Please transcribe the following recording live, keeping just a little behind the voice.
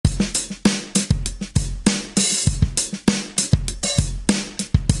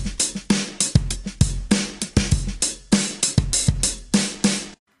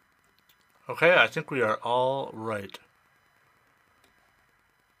Okay, I think we are all right.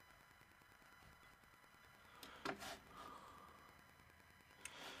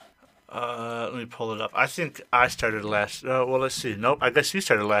 Let me pull it up. I think I started last. Well, let's see. Nope, I guess you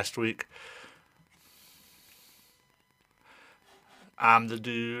started last week. I'm the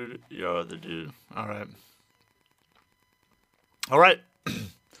dude. You're the dude. All right. All right.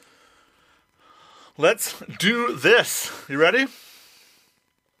 Let's do this. You ready?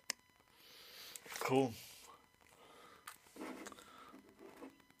 Cool.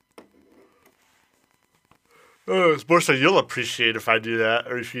 Oh, it's more so you'll appreciate if I do that,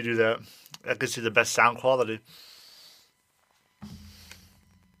 or if you do that. That gives you the best sound quality.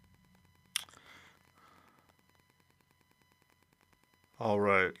 All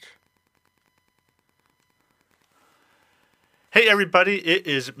right. Hey everybody, it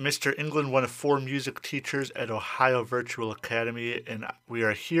is Mr. England, one of 4 music teachers at Ohio Virtual Academy, and we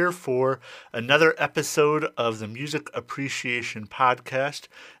are here for another episode of the Music Appreciation Podcast,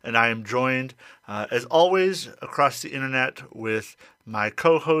 and I am joined, as always, across the internet with my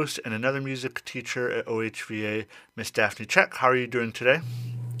co-host and another music teacher at OHVA, Miss Daphne Check. How are you doing today?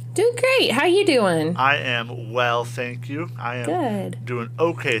 Doing great. How you doing? I am well, thank you. I am good. Doing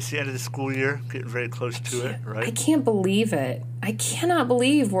okay. It's the end of the school year, getting very close to it, right? I can't believe it. I cannot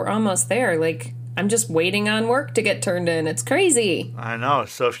believe we're almost there. Like, I'm just waiting on work to get turned in. It's crazy. I know.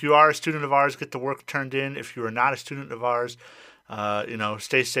 So if you are a student of ours, get the work turned in. If you are not a student of ours,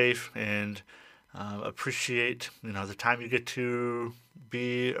 stay safe and appreciate, the time you get to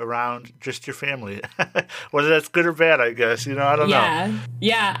be around just your family. Whether that's good or bad, I guess. I don't know.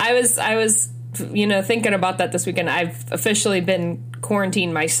 Yeah. I was thinking about that this weekend. I've officially been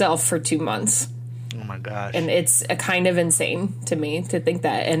quarantined myself for 2 months. Oh my gosh. And it's a kind of insane to me to think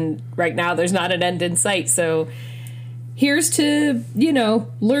that. And right now there's not an end in sight. So here's to,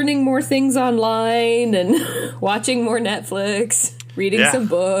 learning more things online and watching more Netflix, reading some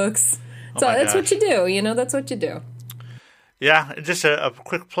books. So that's what you do. That's what you do. Yeah, just a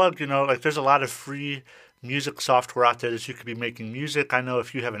quick plug, there's a lot of free music software out there that you could be making music. I know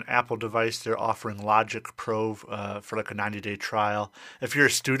if you have an Apple device, they're offering Logic Pro for like a 90-day trial. If you're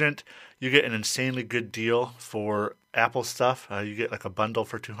a student, you get an insanely good deal for Apple stuff. You get like a bundle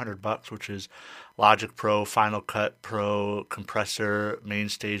for $200, which is Logic Pro, Final Cut Pro, Compressor,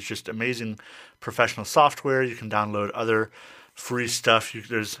 Mainstage, just amazing professional software. You can download other free stuff.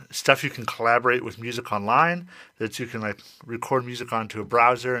 There's stuff you can collaborate with music online that you can record music onto a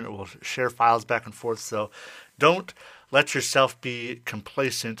browser and it will share files back and forth. So don't let yourself be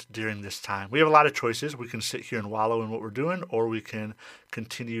complacent during this time. We have a lot of choices. We can sit here and wallow in what we're doing, or we can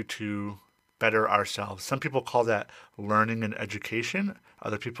continue to better ourselves. Some people call that learning and education.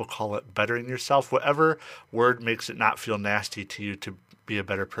 Other people call it bettering yourself. Whatever word makes it not feel nasty to you to be a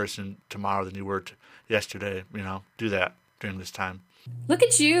better person tomorrow than you were yesterday, do that during this time. Look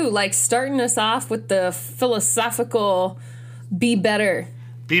at you, starting us off with the philosophical be better.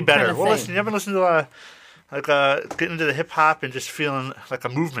 Be better. Kind of listen, you ever listen to getting into the hip hop and just feeling like a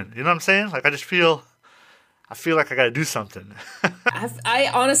movement? You know what I'm saying? I feel like I got to do something.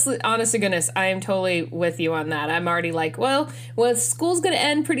 I honestly goodness, I am totally with you on that. I'm already well, school's going to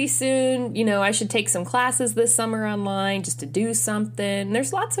end pretty soon. I should take some classes this summer online just to do something.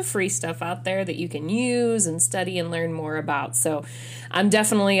 There's lots of free stuff out there that you can use and study and learn more about. So I'm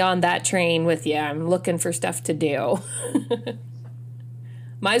definitely on that train with you. I'm looking for stuff to do.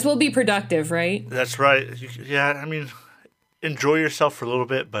 Might as well be productive, right? That's right. Yeah, enjoy yourself for a little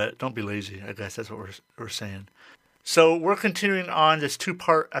bit, but don't be lazy. I guess that's what we're saying. So we're continuing on this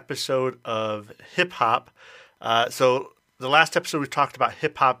 2-part episode of hip-hop. So the last episode we talked about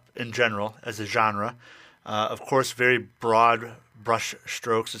hip-hop in general as a genre. Of course, very broad brush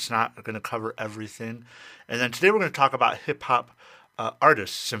strokes. It's not going to cover everything. And then today we're going to talk about hip-hop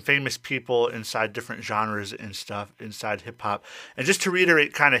artists, some famous people inside different genres and stuff inside hip-hop. And just to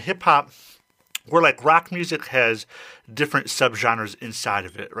reiterate, kind of hip-hop, where rock music has different subgenres inside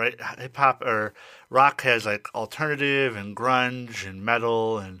of it, right? Hip hop or rock has alternative and grunge and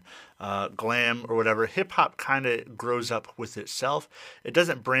metal and glam or whatever. Hip hop kind of grows up with itself. It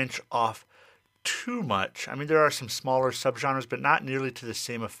doesn't branch off too much. There are some smaller subgenres, but not nearly to the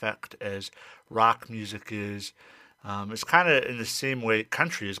same effect as rock music is. It's kind of in the same way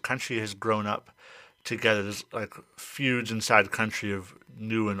country is. Country has grown up together. There's feuds inside country of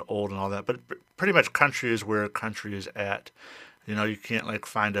new and old and all that, but pretty much country is where country is at. You can't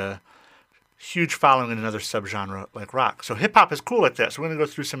find a huge following in another subgenre like rock. So hip hop is cool like that. So we're going to go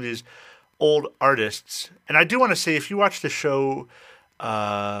through some of these old artists. And I do want to say, if you watch the show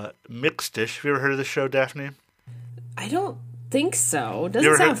Mixed-ish, have you ever heard of the show, Daphne? I don't think so.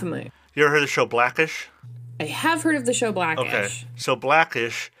 Doesn't sound familiar. You ever heard of the show Blackish? I have heard of the show Blackish. Okay, so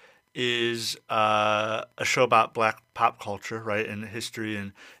Blackish is a show about black pop culture, right, and history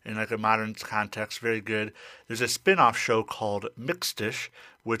and in like a modern context. Very good. There's a spin-off show called Mixedish,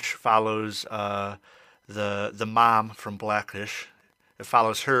 which follows the mom from Blackish. It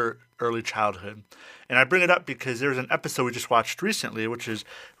follows her early childhood. And I bring it up because there's an episode we just watched recently, which is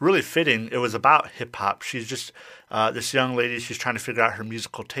really fitting. It was about hip-hop. She's just this young lady. She's trying to figure out her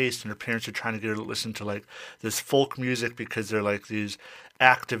musical taste, and her parents are trying to get her to listen to like this folk music because they're like these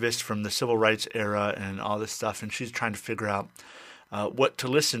activists from the civil rights era and all this stuff. And she's trying to figure out what to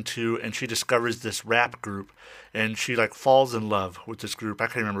listen to, and she discovers this rap group, and she like falls in love with this group. I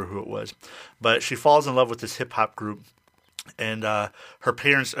can't remember who it was, but she falls in love with this hip-hop group, and her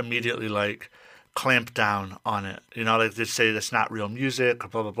parents immediately like clamp down on it. You know, like they say that's not real music, or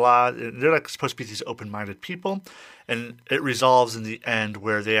blah, blah, blah. And they're like supposed to be these open-minded people. And it resolves in the end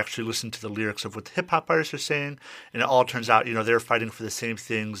where they actually listen to the lyrics of what the hip-hop artists are saying. And it all turns out, you know, they're fighting for the same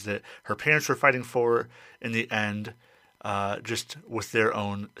things that her parents were fighting for in the end, just with their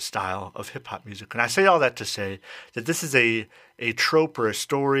own style of hip-hop music. And I say all that to say that this is a trope or a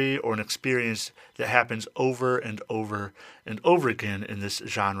story or an experience that happens over and over and over again in this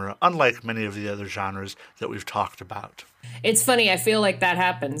genre, unlike many of the other genres that we've talked about. It's funny. I feel like that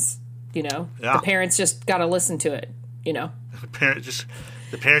happens, you know. Yeah. The parents just got to listen to it, you know. The parents just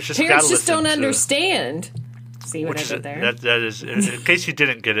got to listen to it. Parents just don't understand. See what I did there? That is, in case you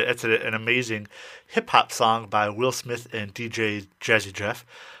didn't get it, it's an amazing hip-hop song by Will Smith and DJ Jazzy Jeff,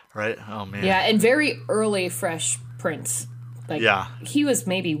 right? Oh, man. Yeah, and very early Fresh Prince. Like, yeah. He was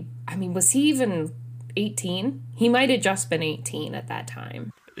maybe, I mean, was he even 18? He might have just been 18 at that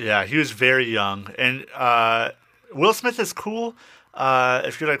time. Yeah, he was very young. And Will Smith is cool.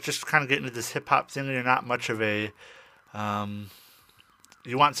 If you're like just kind of getting into this hip-hop thing and you're not much of a...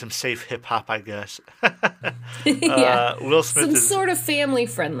 you want some safe hip-hop, I guess. Yeah. Will Smith some is sort of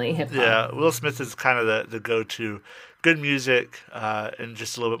family-friendly hip-hop. Yeah, Will Smith is kind of the go-to. Good music and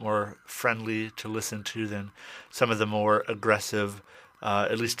just a little bit more friendly to listen to than some of the more aggressive,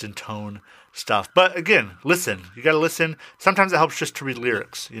 at least in tone, stuff. But again, listen. You got to listen. Sometimes it helps just to read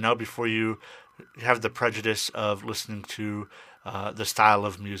lyrics, you know, before you have the prejudice of listening to the style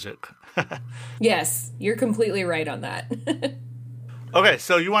of music. Yes, you're completely right on that. Okay,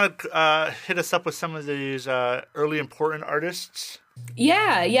 so you want to hit us up with some of these early important artists?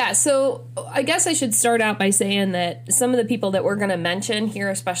 Yeah. So I guess I should start out by saying that some of the people that we're going to mention here,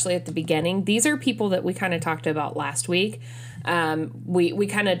 especially at the beginning, these are people that we kind of talked about last week. We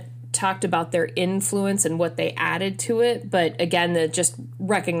kind of talked about their influence and what they added to it. But again, just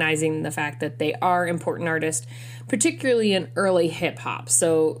recognizing the fact that they are important artists, particularly in early hip hop.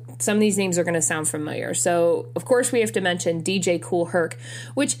 So some of these names are going to sound familiar. So of course we have to mention DJ Kool Herc,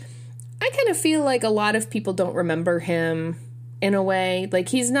 which I kind of feel like a lot of people don't remember him in a way. Like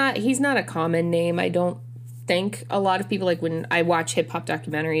he's not a common name. I don't think a lot of people, like when I watch hip hop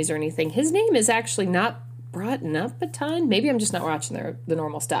documentaries or anything, his name is actually not brought up a ton. Maybe I'm just not watching the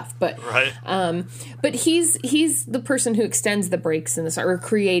normal stuff, but right. But he's the person who extends the breaks in the song, or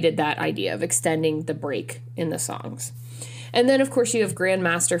created that idea of extending the break in the songs. And then of course you have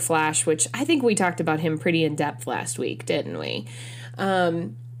Grandmaster Flash, which I think we talked about him pretty in depth last week, didn't we?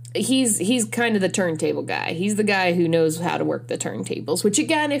 He's kind of the turntable guy. He's the guy who knows how to work the turntables, which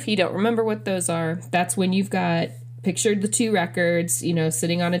again, if you don't remember what those are, that's when you've got pictured the two records, you know,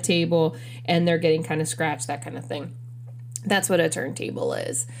 sitting on a table and they're getting kind of scratched, that kind of thing. That's what a turntable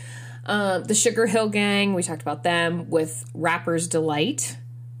is. The Sugar Hill Gang, we talked about them with Rapper's Delight.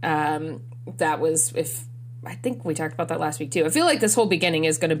 That was, I think we talked about that last week too. I feel like this whole beginning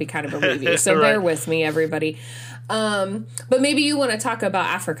is going to be kind of a review, so right. Bear with me, everybody. But maybe you want to talk about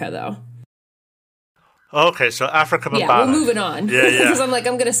Africa, though. Okay, so Africa Bambaataa. Yeah, we're moving on. Yeah. Because I'm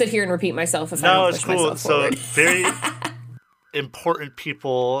going to sit here and repeat myself if I don't push myself forward. So very important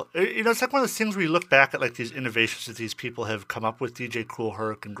people. You know, it's like one of those things where you look back at like these innovations that these people have come up with, DJ Kool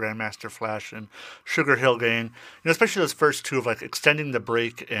Herc and Grandmaster Flash and Sugar Hill Gang. You know, especially those first two of like extending the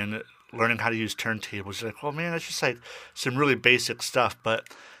break and learning how to use turntables. You're like, well, man, that's just like some really basic stuff. But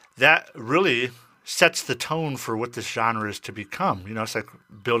that really sets the tone for what this genre is to become. You know, it's like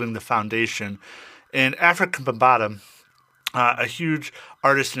building the foundation. And Afrika Bambaataa, a huge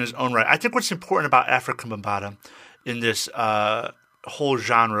artist in his own right. I think what's important about Afrika Bambaataa in this whole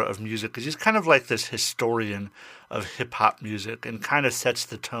genre of music is he's kind of like this historian of hip-hop music and kind of sets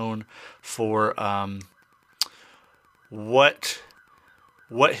the tone for what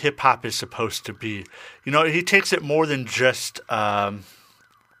hip-hop is supposed to be. You know, he takes it more than just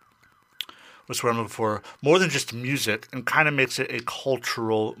what's what I'm looking for, more than just music, and kind of makes it a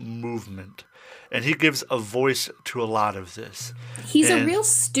cultural movement. And he gives a voice to a lot of this. He's a real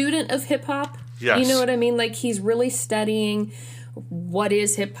student of hip hop. Yes. You know what I mean? Like, he's really studying what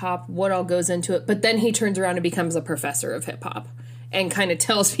is hip hop, what all goes into it. But then he turns around and becomes a professor of hip hop and kind of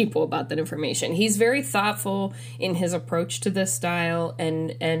tells people about that information. He's very thoughtful in his approach to this style.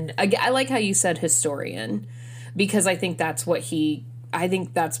 And I like how you said historian, because I think that's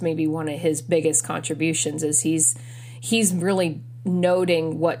maybe one of his biggest contributions is he's really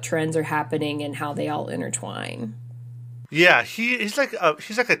noting what trends are happening and how they all intertwine. Yeah, he's like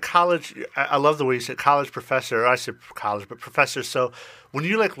a college. I love the way you said college professor. I said college, but professor. So when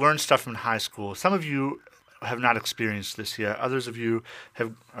you like learn stuff in high school, some of you have not experienced this yet. Others of you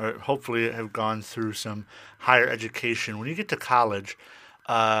have, hopefully, have gone through some higher education. When you get to college,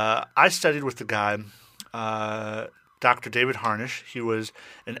 I studied with the guy, Dr. David Harnish. He was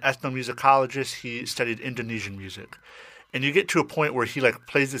an ethnomusicologist. He studied Indonesian music. And you get to a point where he like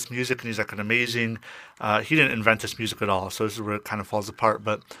plays this music and he's like an amazing, he didn't invent this music at all, so this is where it kind of falls apart,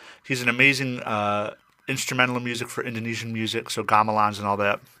 but he's an amazing instrumental music for Indonesian music, so gamelans and all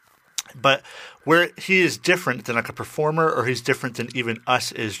that. But where he is different than like a performer, or he's different than even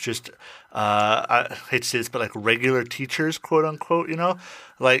us, is just, I hate to say this, but like regular teachers, quote unquote, you know?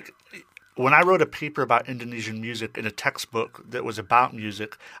 Like, when I wrote a paper about Indonesian music in a textbook that was about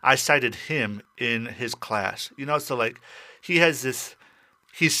music, I cited him in his class. You know, so like he's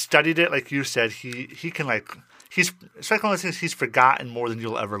studied it, like you said. He can like it's like one of those things, he's forgotten more than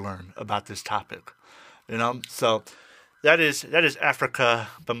you'll ever learn about this topic. You know, so that is Afrika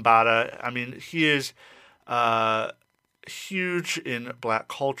Bambaataa. I mean, he is huge in Black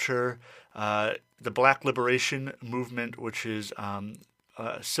culture, the Black liberation movement, which is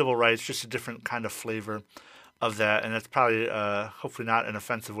civil rights, just a different kind of flavor of that. And that's probably, hopefully not an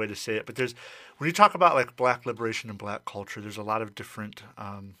offensive way to say it. But when you talk about like Black liberation and Black culture, there's a lot of different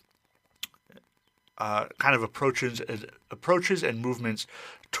kind of approaches and movements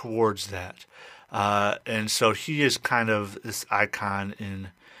towards that. And so he is kind of this icon in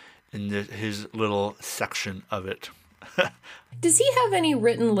his little section of it. Does he have any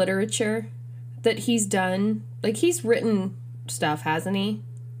written literature that he's done? Like, he's written stuff, hasn't he?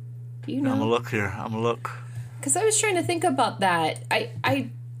 Do you know? I'm gonna look here. Because I was trying to think about that. I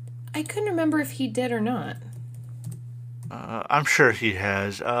couldn't remember if he did or not. I'm sure he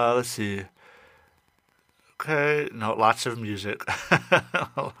has. Let's see. Okay, no, lots of music.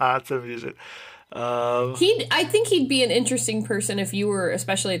 Lots of music. I think he'd be an interesting person if you were,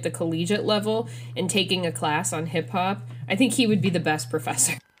 especially at the collegiate level, and taking a class on hip hop. I think he would be the best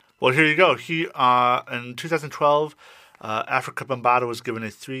professor. Well, here you go. He in 2012. Afrika Bambaataa was given a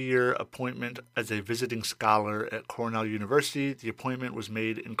 3-year appointment as a visiting scholar at Cornell University. The appointment was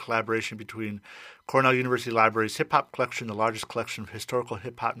made in collaboration between Cornell University Library's Hip Hop Collection, the largest collection of historical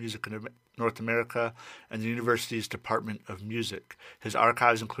hip-hop music in North America, and the university's Department of Music. His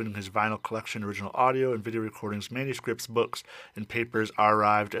archives, including his vinyl collection, original audio and video recordings, manuscripts, books, and papers,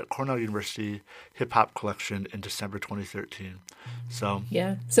 arrived at Cornell University Hip Hop Collection in December 2013. So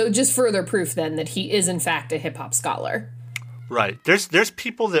just further proof then that he is in fact a hip-hop scholar. Right. There's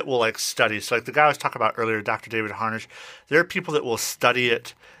people that will like study. So like the guy I was talking about earlier, Dr. David Harnish, there are people that will study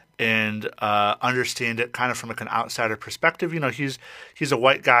it and understand it kind of from like an outsider perspective. You know, he's a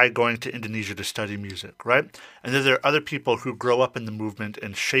white guy going to Indonesia to study music, right? And then there are other people who grow up in the movement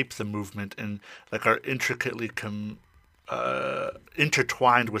and shape the movement and like are intricately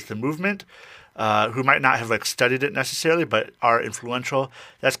intertwined with the movement, who might not have like studied it necessarily, but are influential.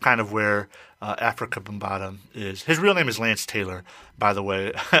 That's kind of where Afrika Bambaataa is. His real name is Lance Taylor, by the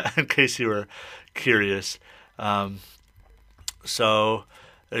way, in case you were curious. So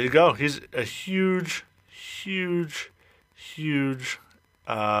there you go. He's a huge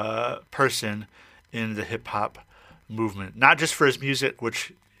person in the hip hop movement. Not just for his music,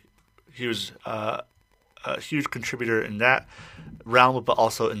 which he was a huge contributor in that realm, but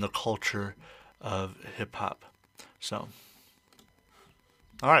also in the culture of hip hop. So,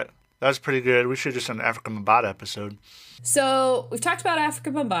 all right. That was pretty good. We should have just done an Afrika Bambaataa episode. So we've talked about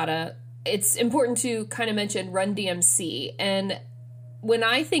Afrika Bambaataa. It's important to kind of mention Run DMC. And when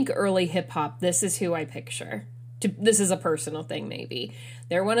I think early hip hop, this is who I picture. This is a personal thing, maybe.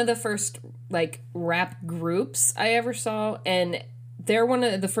 They're one of the first like rap groups I ever saw, and they're one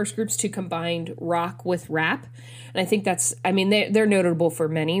of the first groups to combine rock with rap. And I think they're notable for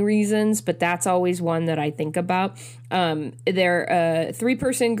many reasons, but that's always one that I think about. They're a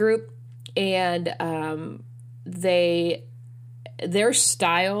 3-person group, and their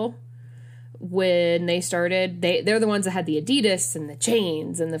style when they started, they're the ones that had the Adidas and the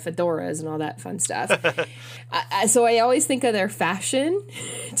chains and the fedoras and all that fun stuff. So I always think of their fashion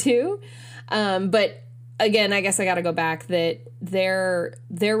too. But again, I guess I got to go back that they're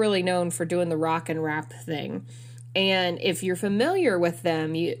really known for doing the rock and rap thing. And if you're familiar with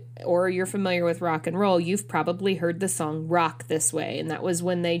them, or you're familiar with rock and roll, you've probably heard the song Rock This Way. And that was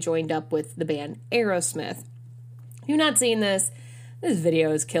when they joined up with the band Aerosmith. If you've not seen this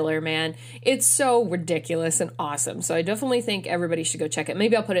video is killer, man. It's so ridiculous and awesome. So I definitely think everybody should go check it.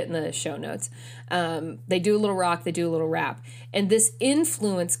 Maybe I'll put it in the show notes. They do a little rock, they do a little rap. And this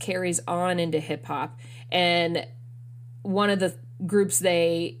influence carries on into hip hop. And one of the groups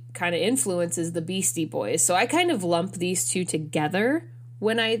they kind of influence is the Beastie Boys. So I kind of lump these two together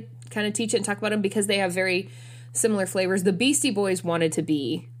when I kind of teach it and talk about them because they have very similar flavors. The Beastie Boys wanted to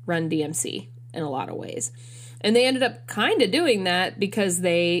be Run DMC in a lot of ways. And they ended up kind of doing that because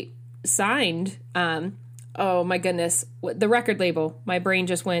they signed, oh my goodness, the record label. My brain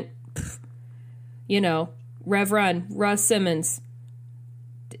just went, Rev Run, Russ Simmons,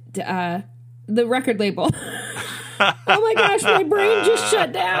 the record label. Oh my gosh, my brain just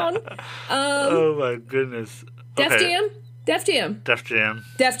shut down. Oh my goodness. Okay. Def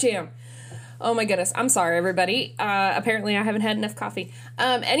Jam. Oh my goodness. I'm sorry, everybody. Apparently I haven't had enough coffee.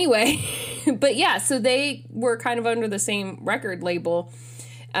 Anyway, but yeah, so they were kind of under the same record label.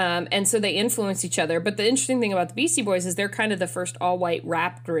 And so they influenced each other. But the interesting thing about the Beastie Boys is they're kind of the first all-white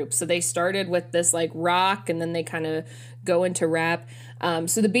rap group. So they started with this like rock and then they kind of go into rap.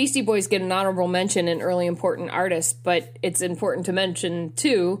 So the Beastie Boys get an honorable mention in early important artists, but it's important to mention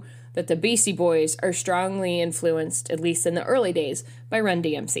too that the Beastie Boys are strongly influenced, at least in the early days, by Run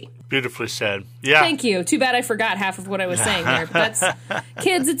DMC. Beautifully said. Yeah. Thank you. Too bad I forgot half of what I was saying there. But that's,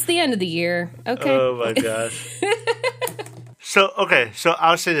 kids, it's the end of the year. Okay. Oh my gosh. So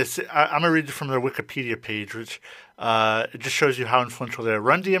I'll say this. I'm going to read it from their Wikipedia page, which it just shows you how influential they are.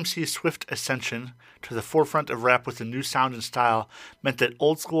 Run DMC's swift ascension to the forefront of rap with a new sound and style meant that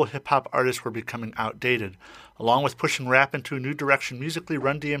old-school hip-hop artists were becoming outdated. Along with pushing rap into a new direction musically,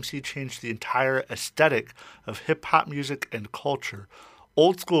 Run DMC changed the entire aesthetic of hip-hop music and culture.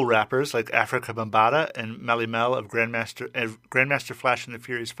 Old-school rappers like Afrika Bambaataa and Melly Mel of Grandmaster Flash and the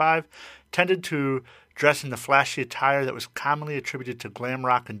Furious 5 tended to dress in the flashy attire that was commonly attributed to glam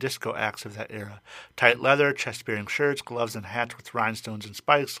rock and disco acts of that era. Tight leather, chest-bearing shirts, gloves and hats with rhinestones and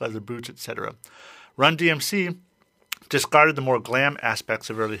spikes, leather boots, etc. Run DMC discarded the more glam aspects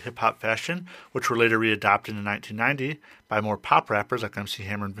of early hip-hop fashion, which were later readopted in 1990 by more pop rappers like MC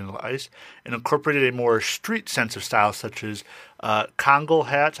Hammer and Vanilla Ice, and incorporated a more street sense of style such as Congo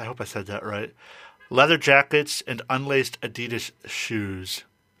hats, I hope I said that right, leather jackets, and unlaced Adidas shoes.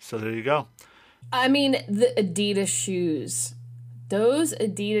 So there you go. I mean, the Adidas shoes. Those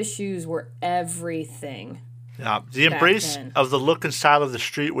Adidas shoes were everything. Yeah, the embrace of the look and style of the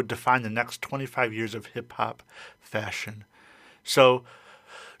street would define the next 25 years of hip-hop fashion. So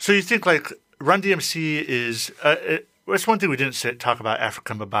you think, like, Run DMC is that's one thing we didn't talk about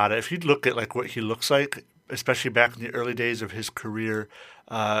Afrika Bambaataa. If you look at, like, what he looks like, especially back in the early days of his career,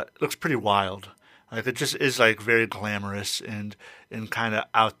 it looks pretty wild. Like, it just is, like, very glamorous and kind of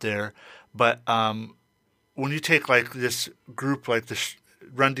out there. But when you take, like, this group like the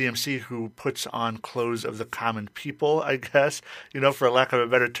Run DMC, who puts on clothes of the common people, I guess, for lack of a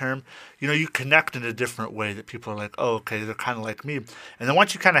better term, you connect in a different way that people are like, oh, okay, they're kind of like me. And then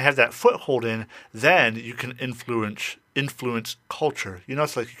once you kind of have that foothold in, then you can influence culture.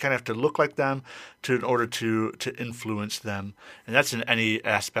 It's like you kind of have to look like them in order to influence them. And that's in any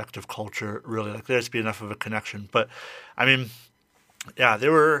aspect of culture, really. Like, there has to be enough of a connection. But, I mean, yeah, they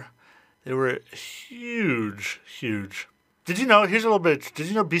were huge, huge. Did you know, here's a little bit, did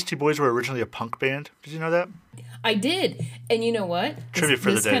you know Beastie Boys were originally a punk band? Did you know that? I did. And you know what? Trivia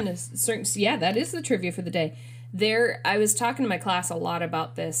for the day. Yeah, that is the trivia for the day. I was talking to my class a lot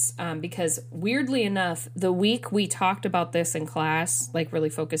about this because, weirdly enough, the week we talked about this in class, like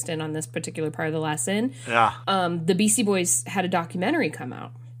really focused in on this particular part of the lesson, the Beastie Boys had a documentary come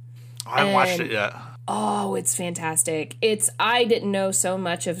out. I haven't watched it yet. Oh, it's fantastic. I didn't know so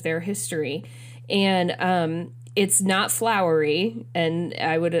much of their history. And it's not flowery, and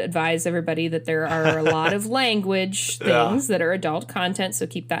I would advise everybody that there are a lot of language things that are adult content, so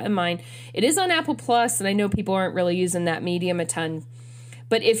keep that in mind. It is on Apple Plus, and I know people aren't really using that medium a ton.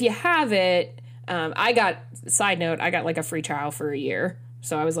 But if you have it, side note, I got like a free trial for a year.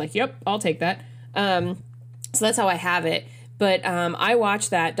 So I was like, yep, I'll take that. So that's how I have it. But I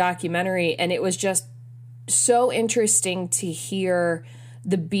watched that documentary, and it was just so interesting to hear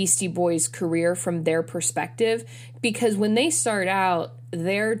the Beastie Boys' career from their perspective, because when they start out,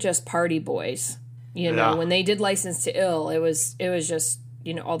 they're just party boys. You know, when they did License to Ill, it was just,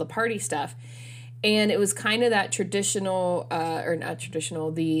 you know, all the party stuff. And it was kind of that traditional, or not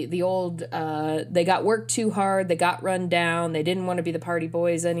traditional, the old, they got worked too hard, they got run down, they didn't want to be the party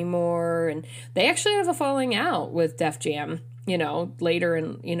boys anymore, and they actually have a falling out with Def Jam, you know, later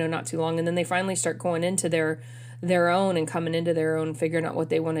and, you know, not too long, and then they finally start going into their own and coming into their own, figuring out what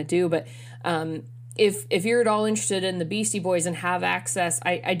they want to do. But if you're at all interested in the Beastie Boys and have access,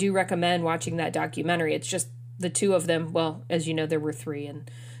 I do recommend watching that documentary. It's just the two of them. Well, as you know, there were three, and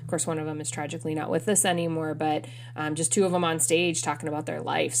of course one of them is tragically not with us anymore, but just two of them on stage talking about their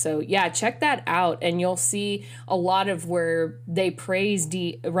life. So yeah, check that out, and you'll see a lot of where they praise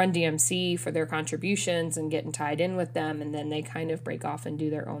Run DMC for their contributions and getting tied in with them, and then they kind of break off and do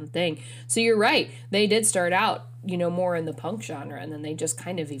their own thing. So you're right, they did start out, you know, more in the punk genre, and then they just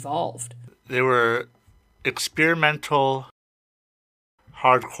kind of evolved. They were experimental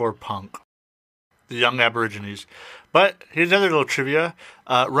hardcore punk, the Young Aborigines. But here's another little trivia.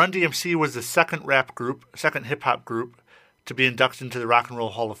 Run DMC was the second hip-hop group to be inducted into the Rock and Roll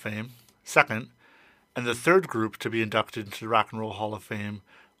Hall of Fame. Second. And the third group to be inducted into the Rock and Roll Hall of Fame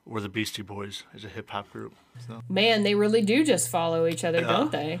were the Beastie Boys as a hip-hop group. So. Man, they really do just follow each other,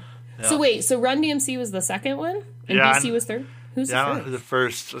 don't they? Yeah. So wait, so Run DMC was the second one? And Beastie was third? Who's the first? I don't know who the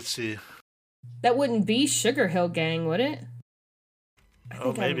first. Let's see. That wouldn't be Sugar Hill Gang, would it? I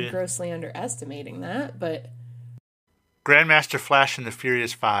think maybe. I'm grossly underestimating that, but... Grandmaster Flash and the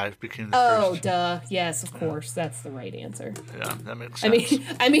Furious Five became the first. Oh, duh. Yes, of course. That's the right answer. Yeah, that makes sense.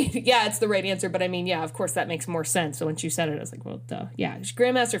 I mean, yeah, it's the right answer, but I mean, yeah, of course that makes more sense. So once you said it, I was like, well, duh. Yeah,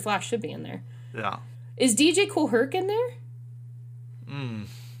 Grandmaster Flash should be in there. Yeah. Is DJ Kool Herc in there?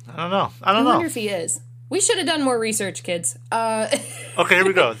 I don't know. I wonder if he is. We should have done more research, kids. Okay, here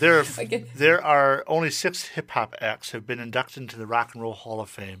we go. There are only 6 hip-hop acts have been inducted into the Rock and Roll Hall of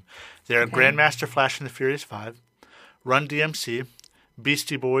Fame. They're Grandmaster Flash and the Furious Five, Run DMC,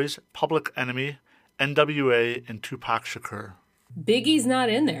 Beastie Boys, Public Enemy, NWA, and Tupac Shakur. Biggie's not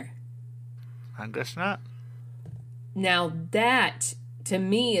in there. I guess not. Now that, to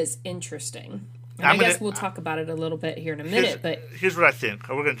me, is interesting. And I guess we'll talk about it a little bit here in a minute. But here's what I think.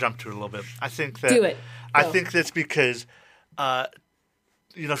 We're going to jump to it a little bit. I think that... Do it. I think that's because,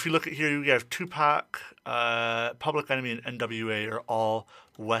 you know, if you look at here, you have Tupac, Public Enemy, and NWA are all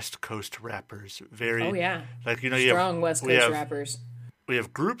West Coast rappers. Very, like, you know, strong West Coast rappers. We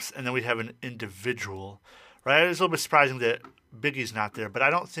have groups, and then we have an individual, right? It's a little bit surprising that Biggie's not there, but I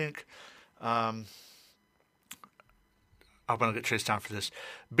don't think. I'm going to get chased down for this.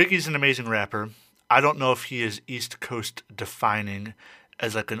 Biggie's an amazing rapper. I don't know if he is East Coast defining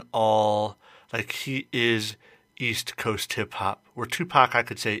as like an all. Like, he is East Coast hip-hop, where Tupac, I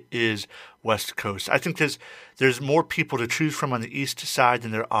could say, is West Coast. I think there's more people to choose from on the East side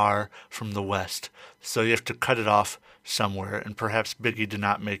than there are from the West. So you have to cut it off somewhere, and perhaps Biggie did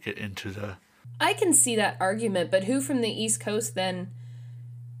not make it into the... I can see that argument, but who from the East Coast then...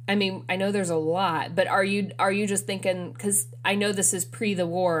 I mean, I know there's a lot, but are you just thinking... Because I know this is pre the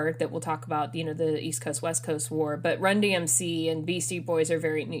war that we'll talk about, you know, the East Coast-West Coast war, but Run DMC and Beastie Boys are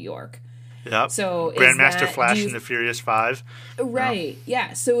very New York. Yep. So Grandmaster Flash and the Furious Five. Right.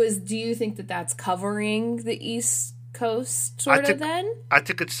 Yeah. So do you think that that's covering the East Coast then? I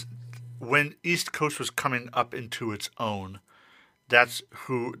think it's when East Coast was coming up into its own. That's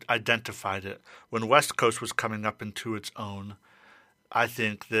who identified it. When West Coast was coming up into its own, I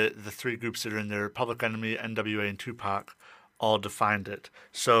think the three groups that are in there, Public Enemy, NWA, and Tupac, all defined it.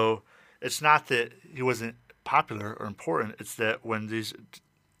 So it's not that he wasn't popular or important. It's that when these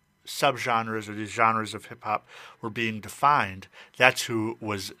subgenres or these genres of hip-hop were being defined, that's who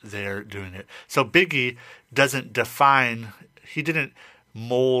was there doing it. So Biggie doesn't define, he didn't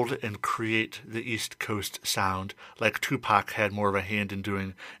mold and create the East Coast sound like Tupac had more of a hand in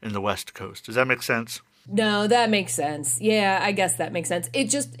doing in the West Coast. Does that make sense? No, that makes sense. Yeah, I guess that makes sense.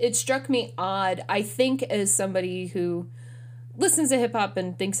 It struck me odd. I think as somebody who listens to hip-hop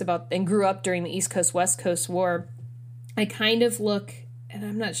and thinks about and grew up during the East Coast-West Coast war, I kind of look... and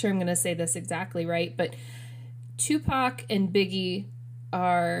I'm not sure I'm going to say this exactly right, but Tupac and Biggie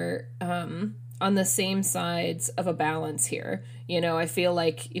are on the same sides of a balance here. You know, I feel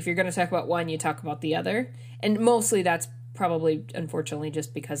like if you're going to talk about one, you talk about the other. And mostly that's probably, unfortunately,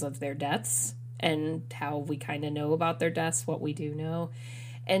 just because of their deaths and how we kind of know about their deaths, what we do know.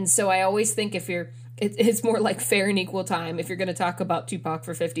 And so I always think it's more like fair and equal time. If you're going to talk about Tupac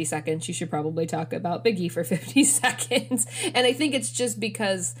for 50 seconds, you should probably talk about Biggie for 50 seconds. And I think it's just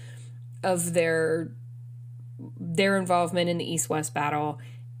because of their involvement in the East-West battle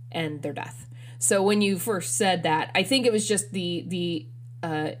and their death. So when you first said that, I think it was just the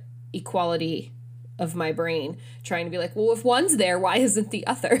equality of my brain, trying to be like, well, if one's there, why isn't the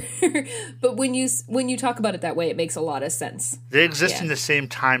other? But when you talk about it that way, it makes a lot of sense. They exist in the same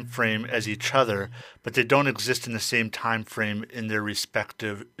time frame as each other, but they don't exist in the same time frame in their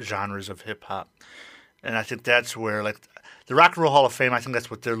respective genres of hip hop. And I think that's where, like, the Rock and Roll Hall of Fame, I think that's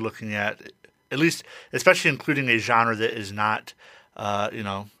what they're looking at least, especially including a genre that is not,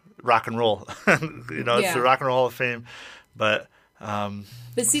 rock and roll. It's the Rock and Roll Hall of Fame, but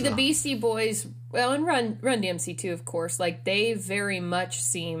see, the Beastie Boys, well, and Run DMC too, of course, like, they very much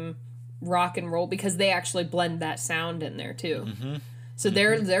seem rock and roll because they actually blend that sound in there too. Mm-hmm. So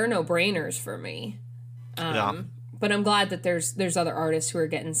they're no brainers for me. But I'm glad that there's other artists who are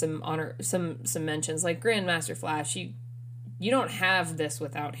getting some honor, some mentions, like Grandmaster Flash. You don't have this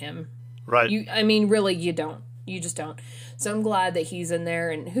without him, right? Really, you don't. You just don't. So I'm glad that he's in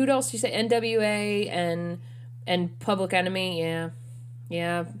there. And who else you say? NWA and Public Enemy.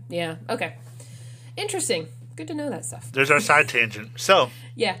 Yeah. Okay, interesting. Good to know that stuff. There's our side tangent. So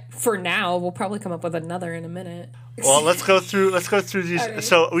yeah, for now we'll probably come up with another in a minute. Well, let's go through these. Right.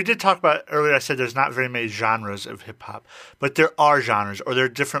 So we did talk about earlier. I said there's not very many genres of hip hop, but there are genres, or there are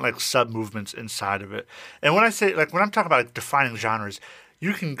different like sub movements inside of it. And when I say when I'm talking about like, defining genres,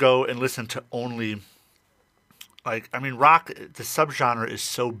 you can go and listen to only. Rock, the subgenre is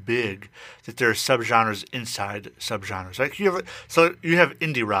so big that there are subgenres inside subgenres. Like you have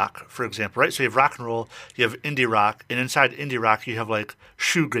indie rock, for example, right? So you have rock and roll, you have indie rock, and inside indie rock you have like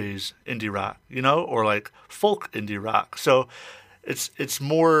shoegaze indie rock, or like folk indie rock. So it's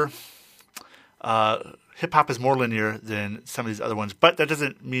more hip hop is more linear than some of these other ones, but that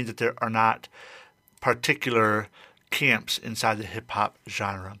doesn't mean that there are not particular camps inside the hip hop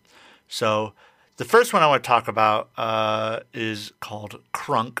genre. So the first one I want to talk about is called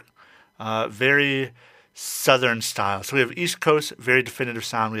crunk, very southern style. So we have East Coast, very definitive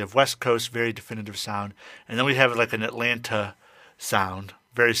sound. We have West Coast, very definitive sound. And then we have like an Atlanta sound,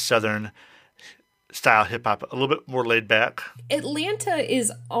 very southern style hip-hop, a little bit more laid back. Atlanta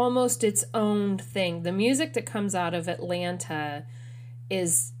is almost its own thing. The music that comes out of Atlanta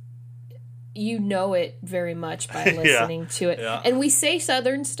is... it very much by listening to it. Yeah. And we say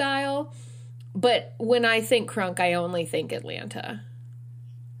southern style... But when I think crunk, I only think Atlanta.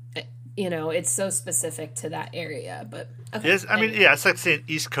 It's so specific to that area. But okay. Yes, it's like saying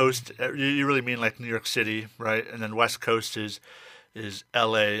East Coast. You really mean like New York City, right? And then West Coast is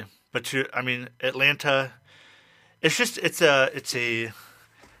L.A. But Atlanta. It's a.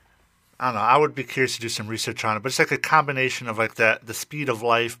 I don't know. I would be curious to do some research on it, but it's like a combination of like that, the speed of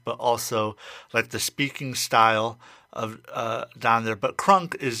life, but also like the speaking style of down there. But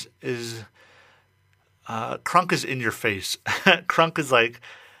crunk is in your face. Crunk is like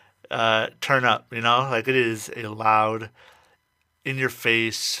turn up, like it is a loud, in your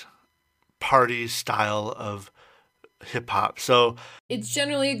face party style of hip hop. So it's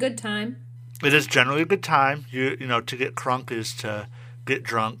generally a good time. It is generally a good time. To get crunk is to get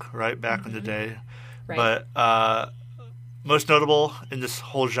drunk, right? Back in the day. Right. But most notable in this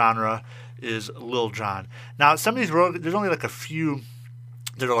whole genre is Lil Jon. Now, some of these there's only like a few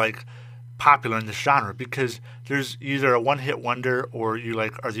that are like popular in this genre because there's either a one-hit wonder or you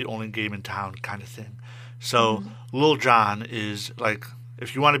like are the only game in town kind of thing. So Lil Jon is like,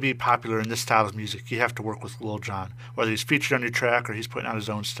 if you want to be popular in this style of music, you have to work with Lil Jon. Whether he's featured on your track or he's putting out his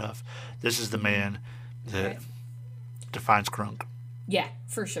own stuff, this is the man that defines crunk. Yeah,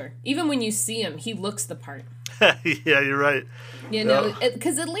 for sure. Even when you see him, he looks the part. Yeah, you're right.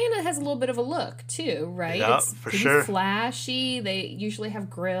 Because Atlanta has a little bit of a look too, right? Yeah, it's for pretty sure. Flashy. They usually have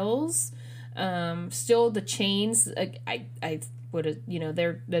grills. Still, the chains. I would have,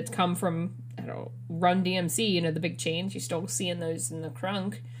 that come from Run DMC. The big chains. You still seeing those in the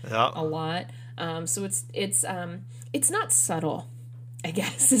crunk a lot. So it's not subtle, I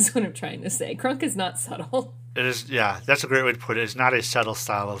guess is what I'm trying to say. Crunk is not subtle. It is. Yeah, that's a great way to put it. It's not a subtle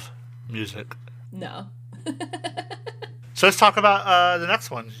style of music. No. So let's talk about the next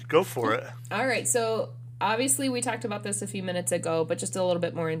one. Go for it. All right. So obviously we talked about this a few minutes ago, but just a little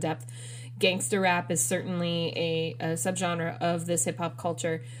bit more in depth. Gangster rap is certainly a subgenre of this hip hop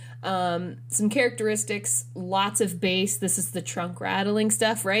culture. Some characteristics, lots of bass. This is the trunk rattling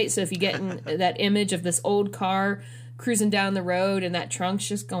stuff, right? So if you get in that image of this old car cruising down the road and that trunk's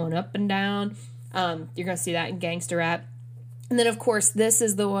just going up and down, you're going to see that in gangster rap. And then, of course, this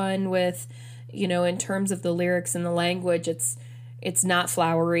is the one with, in terms of the lyrics and the language, it's not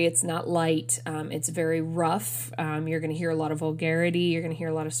flowery, it's not light, it's very rough. You're going to hear a lot of vulgarity, you're going to hear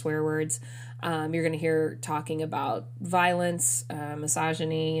a lot of swear words, you're going to hear talking about violence,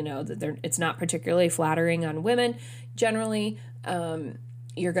 misogyny, that it's not particularly flattering on women generally.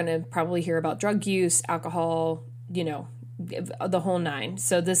 You're going to probably hear about drug use, alcohol, you know, the whole nine.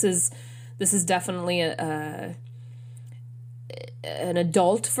 So this is definitely an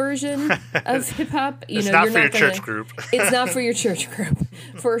adult version of hip hop. It's not for your church group. It's not for your church group,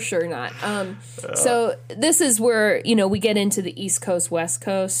 for sure not. So this is where, you know, we get into the East Coast, West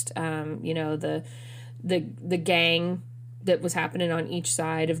Coast. You know, the gang that was happening on each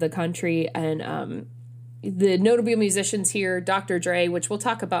side of the country, and the notable musicians here: Dr. Dre, which we'll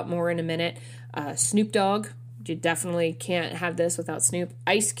talk about more in a minute. Snoop Dogg, you definitely can't have this without Snoop.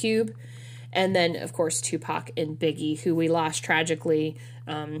 Ice Cube. And then, of course, Tupac and Biggie, who we lost tragically,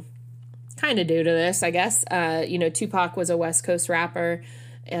 kind of due to this, I guess. You know, Tupac was a West Coast rapper,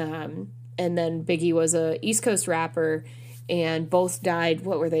 and then Biggie was a East Coast rapper, and both died,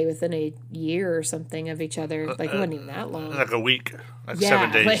 what were they, within a year or something of each other? Like, it wasn't even that long. Like a week, like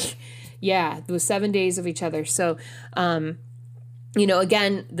 7 days. It was 7 days of each other. So, you know,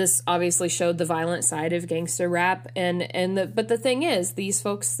 again, this obviously showed the violent side of gangster rap, but the thing is, these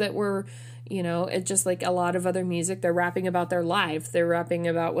folks that were, you know, it's just like a lot of other music, they're rapping about their life. They're rapping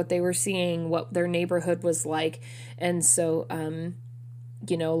about what they were seeing, what their neighborhood was like. And so,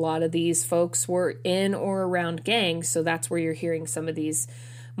 you know, a lot of these folks were in or around gangs. So that's where you're hearing some of these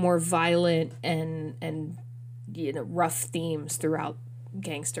more violent and you know, rough themes throughout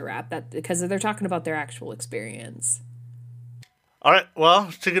gangster rap, that because they're talking about their actual experience. All right,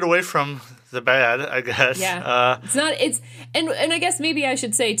 well, to get away from the bad, I guess. Yeah, and I guess maybe I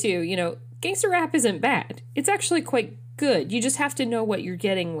should say too, you know, gangster rap isn't bad. It's actually quite good. You just have to know what you're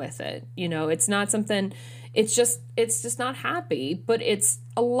getting with it. You know, it's not something, it's just not happy, but it's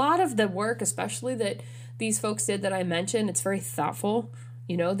a lot of the work, especially that these folks did that I mentioned, it's very thoughtful.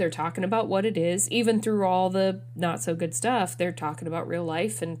 You know, they're talking about what it is, even through all the not so good stuff, they're talking about real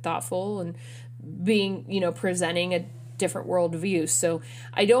life and thoughtful and being, you know, presenting a different worldview. So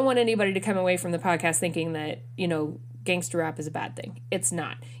I don't want anybody to come away from the podcast thinking that, you know, gangster rap is a bad thing. It's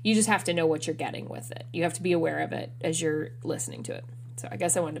not. You just have to know what you're getting with it. You have to be aware of it as you're listening to it. So I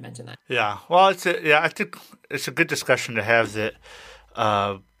guess I wanted to mention that. Yeah. Well, I think it's a good discussion to have that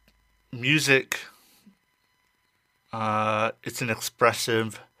music, it's an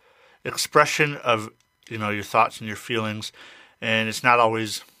expression of, you know, your thoughts and your feelings, and it's not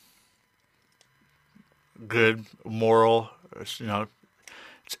always good, moral, you know,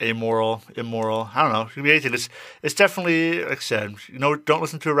 it's amoral, immoral. I don't know. It could be anything. It's definitely, like I said, you know, don't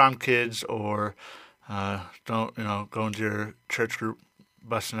listen to it around kids, or don't, you know, go into your church group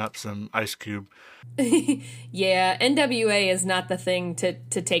busting up some Ice Cube. Yeah, NWA is not the thing to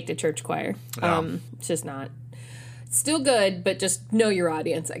take to church choir. No. It's just not. It's still good, but just know your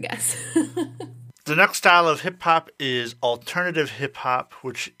audience, I guess. The next style of hip hop is alternative hip hop,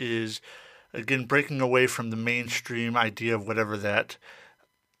 which is, again, breaking away from the mainstream idea of whatever that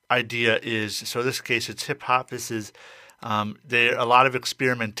idea is. So in this case, it's hip hop. This is there a lot of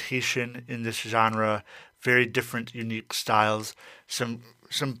experimentation in this genre, very different, unique styles. Some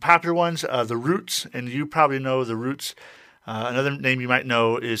popular ones, The Roots, and you probably know The Roots. Another name you might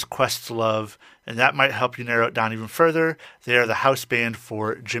know is Questlove, and that might help you narrow it down even further. They are the house band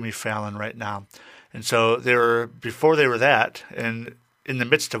for Jimmy Fallon right now. And so before they were that, and in the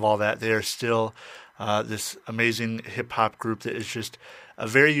midst of all that, they are still this amazing hip-hop group that is just a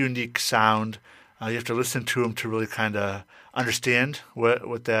very unique sound. You have to listen to them to really kind of understand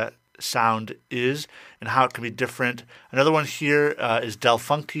what that sound is and how it can be different. Another one here is Del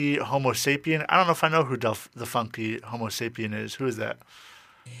Funky Homo Sapien. I don't know if I know who the Funky Homo Sapien is. Who is that?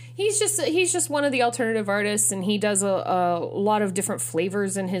 He's just one of the alternative artists, and he does a lot of different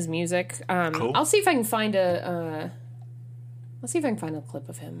flavors in his music. Cool. I'll see if I can find a clip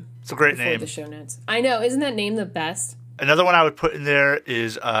of him. It's a great name. The show notes. I know, isn't that name the best? Another one I would put in there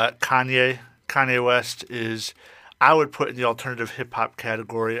is Kanye. Kanye West is, I would put in the alternative hip hop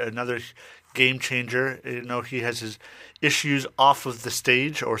category. Another game changer. You know, he has his issues off of the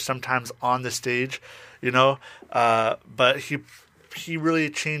stage or sometimes on the stage. You know, but he really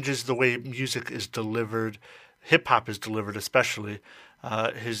changes the way music is delivered. Hip hop is delivered, especially.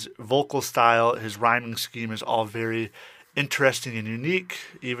 His vocal style, his rhyming scheme is all very interesting and unique.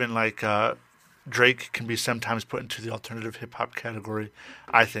 Even like Drake can be sometimes put into the alternative hip hop category,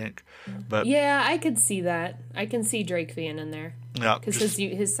 I think. But yeah, I could see that. I can see Drake being in there. Yeah, because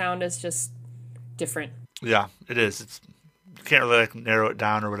his sound is just different. Yeah, it is. You can't really like narrow it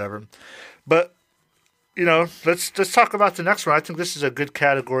down or whatever. But you know, let's talk about the next one. I think this is a good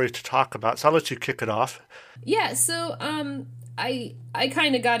category to talk about. So I'll let you kick it off. Yeah. So I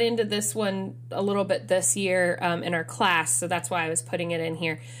kind of got into this one a little bit this year in our class, so that's why I was putting it in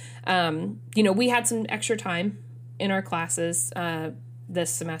here. You know, we had some extra time in our classes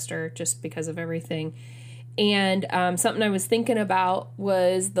this semester just because of everything. And something I was thinking about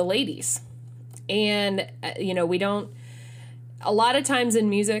was the ladies. And, we don't, a lot of times in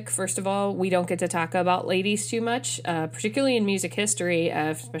music, first of all, we don't get to talk about ladies too much, particularly in music history,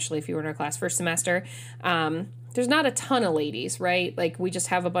 especially if you were in our class first semester. There's not a ton of ladies, right? Like, we just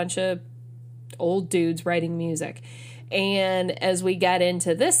have a bunch of old dudes writing music. And as we get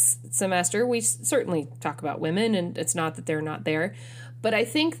into this semester, we certainly talk about women, and it's not that they're not there. But I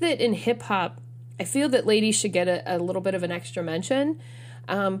think that in hip-hop, I feel that ladies should get a little bit of an extra mention,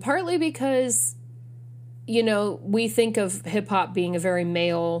 partly because, we think of hip-hop being a very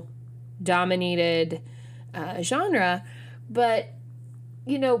male-dominated genre, but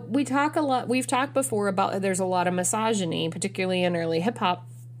we've talked before about there's a lot of misogyny, particularly in early hip hop.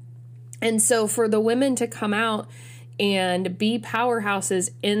 And so for the women to come out and be powerhouses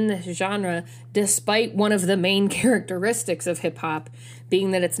in this genre, despite one of the main characteristics of hip hop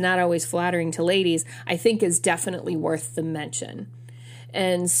being that it's not always flattering to ladies, I think is definitely worth the mention.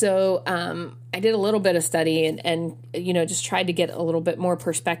 And so I did a little bit of study and just tried to get a little bit more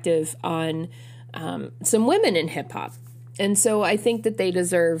perspective on some women in hip hop. And so I think that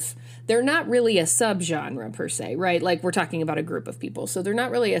they're not really a subgenre per se, right? Like, we're talking about a group of people. So they're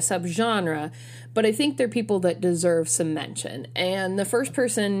not really a subgenre, but I think they're people that deserve some mention. And the first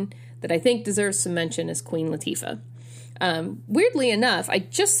person that I think deserves some mention is Queen Latifah. Weirdly enough, I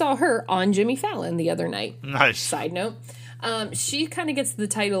just saw her on Jimmy Fallon the other night. Nice. Side note. She kind of gets the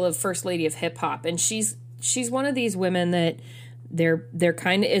title of First Lady of Hip Hop, and she's one of these women that there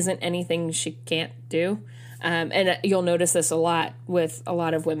kind of isn't anything she can't do. And you'll notice this a lot with a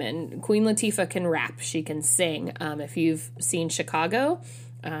lot of women. Queen Latifah can rap. She can sing. If you've seen Chicago,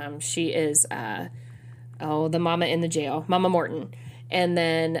 she is, the mama in the jail, Mama Morton. And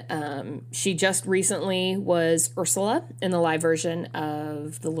then she just recently was Ursula in the live version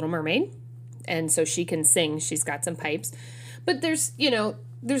of The Little Mermaid. And so she can sing. She's got some pipes. But there's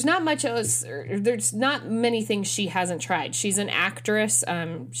not much else, there's not many things she hasn't tried. She's an actress.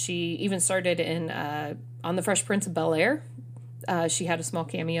 She even started in on The Fresh Prince of Bel-Air. She had a small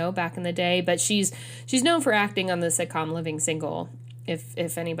cameo back in the day, but she's known for acting on the sitcom Living Single.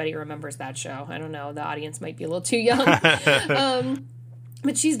 If anybody remembers that show, I don't know, the audience might be a little too young.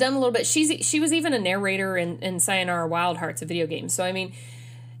 But she's done a little bit. She was even a narrator in Sayonara Wild Hearts, a video game. So I mean.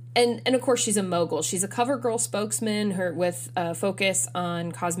 And of course, she's a mogul. She's a CoverGirl spokesman with a focus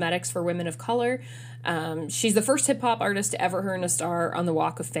on cosmetics for women of color. She's the first hip-hop artist to ever earn a star on the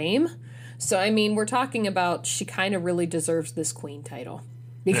Walk of Fame. So, I mean, we're talking about she kind of really deserves this queen title.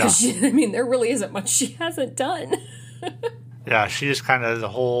 Because, there really isn't much she hasn't done. Yeah, she is kind of the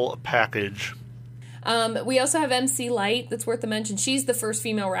whole package. We also have MC Lyte, that's worth a mention. She's the first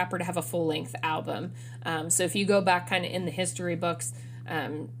female rapper to have a full-length album. So if you go back kind of in the history books, I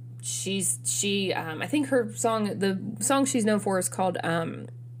think the song she's known for is called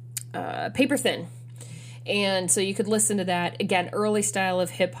Paper Thin. And so you could listen to that. Again, early style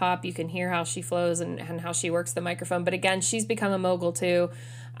of hip hop. You can hear how she flows and how she works the microphone. But again, she's become a mogul too.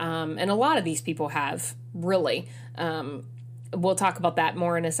 And a lot of these people have, really. We'll talk about that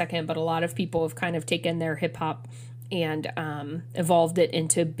more in a second. But a lot of people have kind of taken their hip hop and evolved it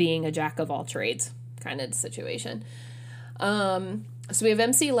into being a jack of all trades kind of situation. So we have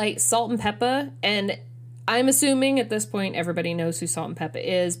MC Lyte, Salt-N-Pepa, and I'm assuming at this point everybody knows who Salt-N-Pepa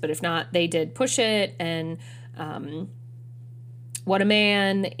is, but if not, they did Push It and What a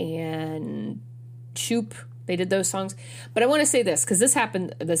Man and Shoop. They did those songs. But I want to say this, because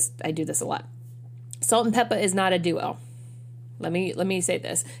I do this a lot. Salt-N-Pepa is not a duo. Let me say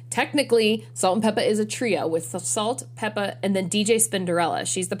this. Technically, Salt-N-Pepa is a trio with Salt, Peppa, and then DJ Spinderella.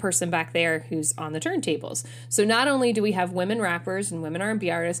 She's the person back there who's on the turntables. So not only do we have women rappers and women R&B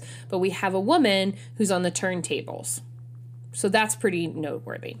artists, but we have a woman who's on the turntables. So that's pretty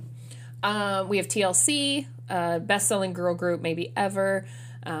noteworthy. We have TLC, best-selling girl group maybe ever.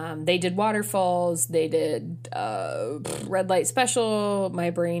 They did Waterfalls. They did Red Light Special. My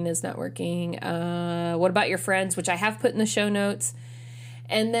brain is not working. What About Your Friends, which I have put in the show notes.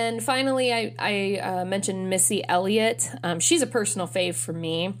 And then finally, I mentioned Missy Elliott. She's a personal fave for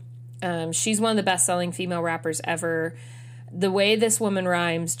me. She's one of the best-selling female rappers ever. The way this woman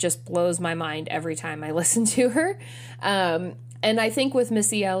rhymes just blows my mind every time I listen to her. And I think with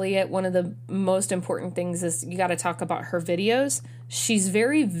Missy Elliott, one of the most important things is you got to talk about her videos. She's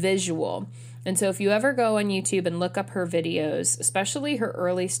very visual. And so if you ever go on YouTube and look up her videos, especially her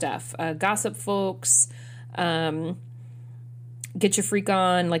early stuff, Gossip Folks, Get Your Freak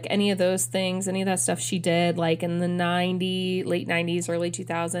On, like any of those things, any of that stuff she did, like in the late 90s, early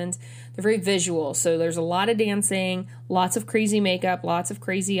 2000s. They're very visual. So there's a lot of dancing, lots of crazy makeup, lots of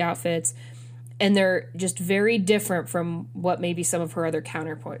crazy outfits. And they're just very different from what maybe some of her other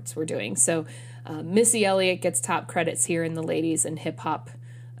counterparts were doing. So Missy Elliott gets top credits here in the ladies and hip hop,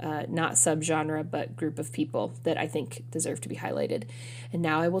 not subgenre, but group of people that I think deserve to be highlighted. And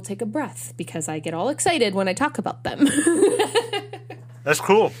now I will take a breath because I get all excited when I talk about them. That's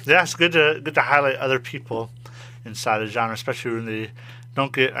cool. Yeah, it's good to highlight other people inside the genre, especially when they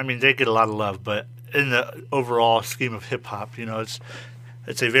don't get. I mean, they get a lot of love, but in the overall scheme of hip hop,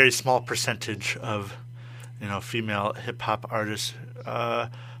 it's a very small percentage of female hip hop artists.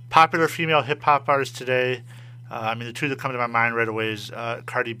 Popular female hip hop artists today. The two that come to my mind right away is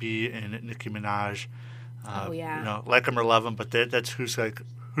Cardi B and Nicki Minaj. Like them or love them, but that's who's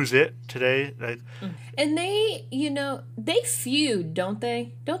it today? And they feud, don't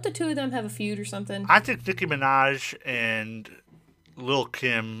they? Don't the two of them have a feud or something? I think Nicki Minaj and Lil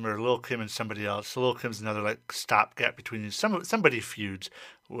Kim and somebody else. Lil Kim's another stopgap between these. Somebody feuds,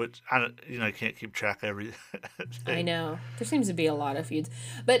 which I can't keep track of everything. I know there seems to be a lot of feuds,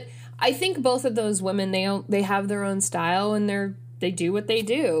 but I think both of those women they have their own style and they do what they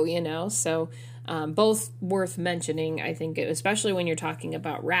do, So both worth mentioning. I think, especially when you're talking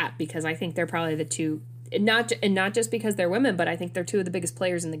about rap, because I think they're probably the two, and not just because they're women, but I think they're two of the biggest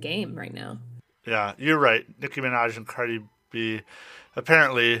players in the game right now. Yeah, you're right. Nicki Minaj and Cardi B.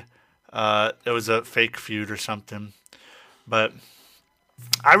 Apparently, it was a fake feud or something, but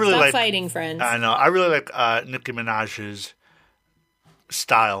I really Stop like fighting, friends. I know. I really like Nicki Minaj's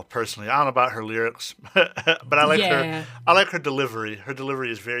style personally. I don't know about her lyrics, but I like her. I like her delivery. Her delivery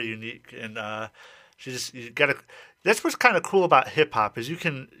is very unique, and that's what's kind of cool about hip hop is you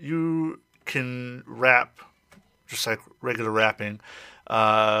can rap just like regular rapping,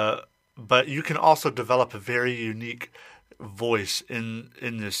 but you can also develop a very unique voice in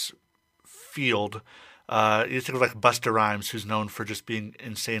this field. You think of Busta Rhymes, who's known for just being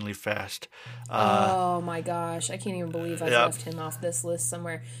insanely fast. Oh my gosh, I can't even believe I left him off this list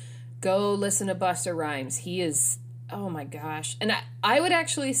somewhere. Go listen to Busta Rhymes. He is, oh my gosh. And I would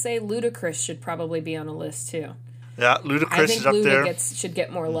actually say Ludacris should probably be on a list too. Yeah, Ludacris is up there. I think should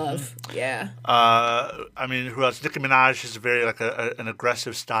get more love. Yeah. Who else? Nicki Minaj is very an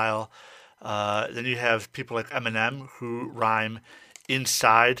aggressive style. Then you have people like Eminem who rhyme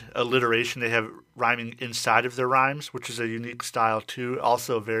inside alliteration. They have rhyming inside of their rhymes, which is a unique style too.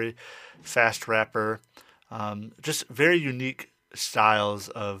 Also a very fast rapper. Just very unique styles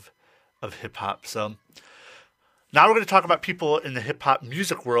of hip hop. So now we're going to talk about people in the hip hop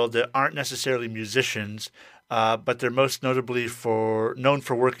music world that aren't necessarily musicians, but they're most notably known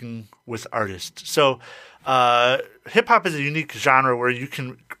for working with artists. So hip hop is a unique genre where you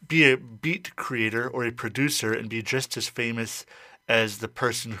can be a beat creator or a producer and be just as famous as the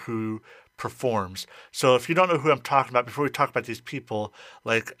person who performs. So if you don't know who I'm talking about, before we talk about these people,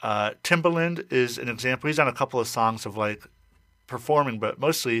 Timbaland is an example. He's on a couple of songs of performing, but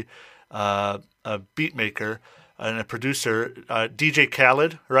mostly a beat maker and a producer. DJ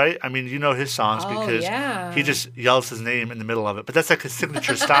Khaled, right? I mean, you know his songs because he just yells his name in the middle of it. But that's his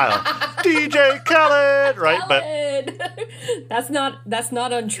signature style. DJ Khaled, right? Khaled. But that's not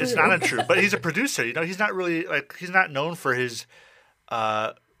untrue. It's not untrue. But he's a producer. He's not really he's not known for his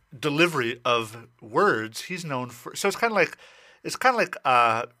delivery of words. He's known for, so it's kind of like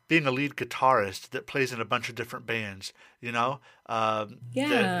being a lead guitarist that plays in a bunch of different bands.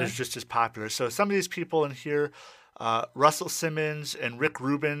 That is just as popular. So some of these people in here, Russell Simmons and Rick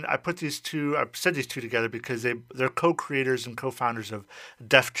Rubin, I said these two together because they're co-creators and co-founders of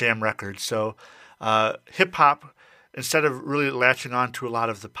Def Jam Records. So hip hop, instead of really latching on to a lot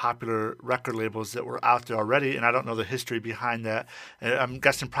of the popular record labels that were out there already, and I don't know the history behind that, I'm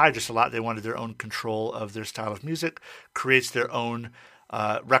guessing probably just a lot they wanted their own control of their style of music, creates their own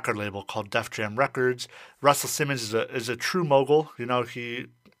record label called Def Jam Records. Russell Simmons is a true mogul. He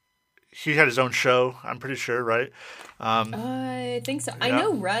had his own show, I'm pretty sure, right? I think so. I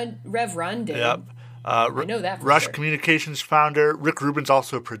know Rev Run did. Yep. I know that for Rush sure. Communications founder. Rick Rubin's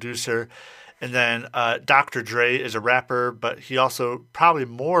also a producer. And then Dr. Dre is a rapper, but he also probably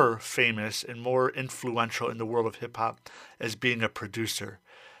more famous and more influential in the world of hip-hop as being a producer.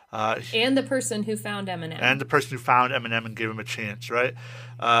 And the person who found Eminem. And gave him a chance, right?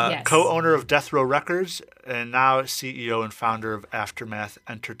 Yes. Co-owner of Death Row Records and now CEO and founder of Aftermath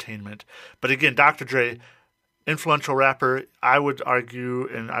Entertainment. But again, Dr. Dre, influential rapper, I would argue,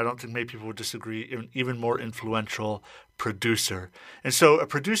 and I don't think many people would disagree, even more influential producer. And so a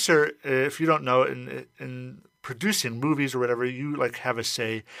producer, if you don't know, in producing movies or whatever, you like have a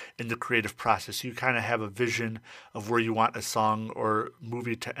say in the creative process. You kind of have a vision of where you want a song or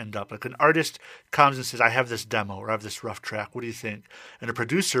movie to end up. Like an artist comes and says, I have this demo or I have this rough track. What do you think? And a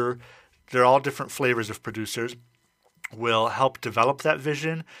producer, they're all different flavors of producers, will help develop that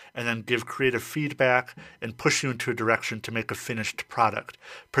vision and then give creative feedback and push you into a direction to make a finished product.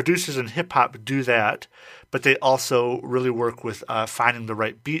 Producers in hip-hop do that, but they also really work with finding the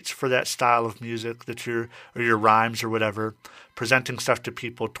right beats for that style of music that or your rhymes or whatever, presenting stuff to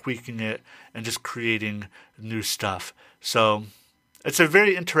people, tweaking it, and just creating new stuff. So it's a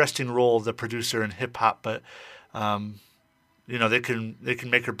very interesting role, the producer in hip-hop, but they can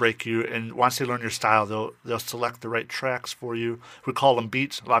make or break you, and once they learn your style, they'll select the right tracks for you. We call them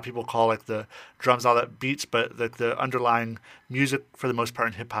beats. A lot of people call like the drums, all that beats, but like the underlying music for the most part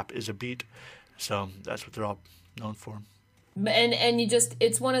in hip hop is a beat. So that's what they're all known for. And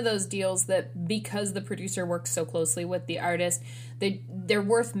it's one of those deals that because the producer works so closely with the artist, they're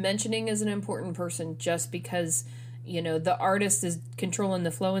worth mentioning as an important person just because the artist is controlling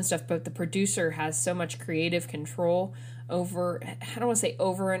the flow and stuff, but the producer has so much creative control over, I don't want to say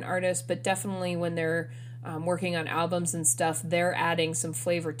over an artist, but definitely when they're working on albums and stuff, they're adding some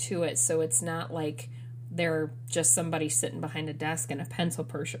flavor to it. So it's not like they're just somebody sitting behind a desk and a pencil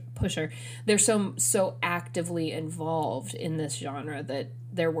pusher. They're so actively involved in this genre that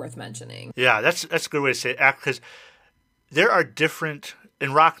they're worth mentioning. Yeah, that's a good way to say it, because there are different,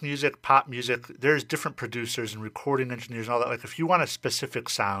 in rock music, pop music, there's different producers and recording engineers and all that. Like if you want a specific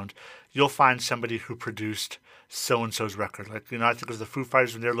sound, you'll find somebody who produced so-and-so's record. Like, I think it was the Foo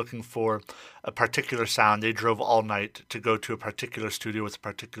Fighters, when they're looking for a particular sound, they drove all night to go to a particular studio with a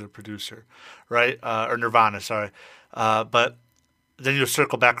particular producer, right? Or Nirvana, sorry. But then you'll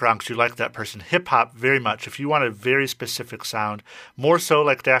circle back around because you like that person. Hip-hop, very much. If you want a very specific sound, more so,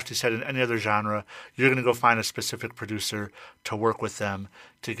 like Dafty said, in any other genre, you're going to go find a specific producer to work with them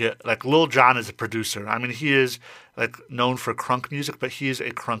to get, like Lil Jon is a producer. I mean, he is like known for crunk music, but he is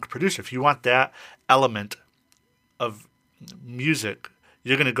a crunk producer. If you want that element of music,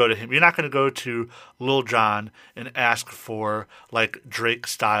 you're going to go to him. You're not going to go to Lil Jon and ask for like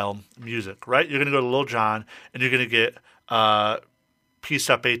Drake-style music, right? You're going to go to Lil Jon and you're going to get Peace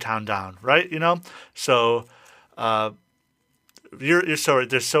Up, A-Town Down, right? So they're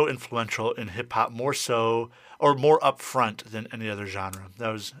so influential in hip hop, more so or more upfront than any other genre.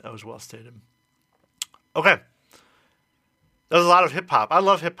 That was well stated. Okay. That was a lot of hip hop. I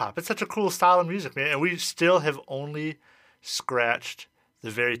love hip hop. It's such a cool style of music, man. And we still have only scratched the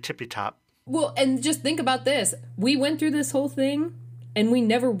very tippy top. Well, and just think about this. We went through this whole thing and we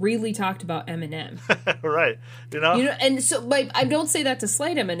never really talked about Eminem. Right. And so I don't say that to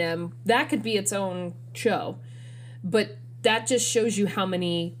slight Eminem. That could be its own show. But that just shows you how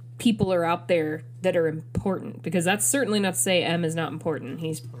many people are out there that are important, because that's certainly not to say M is not important.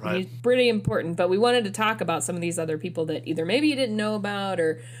 He's pretty important, but we wanted to talk about some of these other people that either maybe you didn't know about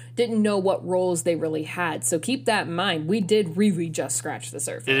or didn't know what roles they really had. So keep that in mind. We did really just scratch the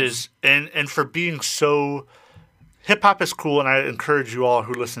surface. It is, and for being so, hip hop is cool, and I encourage you all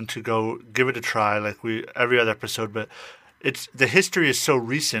who listen to go give it a try, like every other episode. But the history is so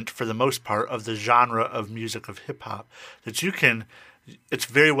recent for the most part of the genre of music of hip hop that it's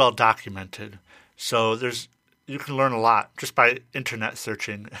very well documented. So you can learn a lot just by internet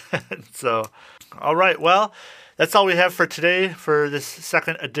searching. So, all right. Well, that's all we have for today for this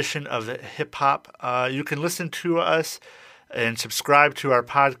second edition of Hip Hop. You can listen to us and subscribe to our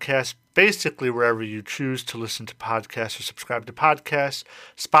podcast basically wherever you choose to listen to podcasts or subscribe to podcasts.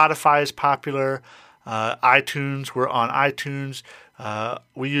 Spotify is popular. iTunes, we're on iTunes.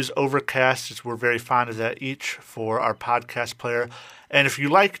 We use Overcast. We're very fond of that each for our podcast player. And if you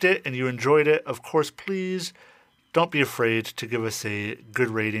liked it and you enjoyed it, of course, please don't be afraid to give us a good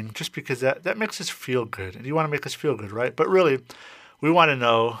rating, just because that makes us feel good. And you want to make us feel good, right? But really, we want to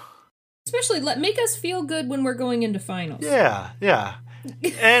know. Especially make us feel good when we're going into finals. Yeah.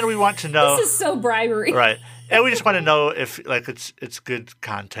 And we want to know. This is so bribery. Right. And we just want to know if it's good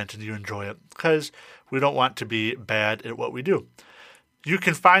content and you enjoy it, because we don't want to be bad at what we do. You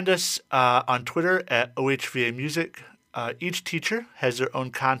can find us on Twitter at OHVA Music. Each teacher has their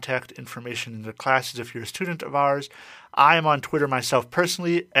own contact information in their classes if you're a student of ours. I am on Twitter myself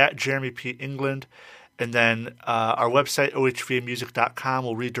personally at Jeremy P. England. And then our website, ohvamusic.com,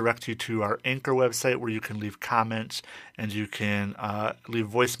 will redirect you to our Anchor website where you can leave comments and you can leave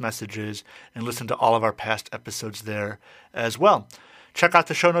voice messages and listen to all of our past episodes there as well. Check out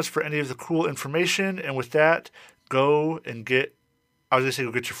the show notes for any of the cool information. And with that, go get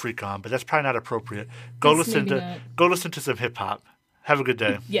your freak on, but that's probably not appropriate. Go listen to some hip hop. Have a good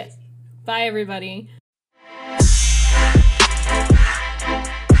day. Yes. Bye, everybody.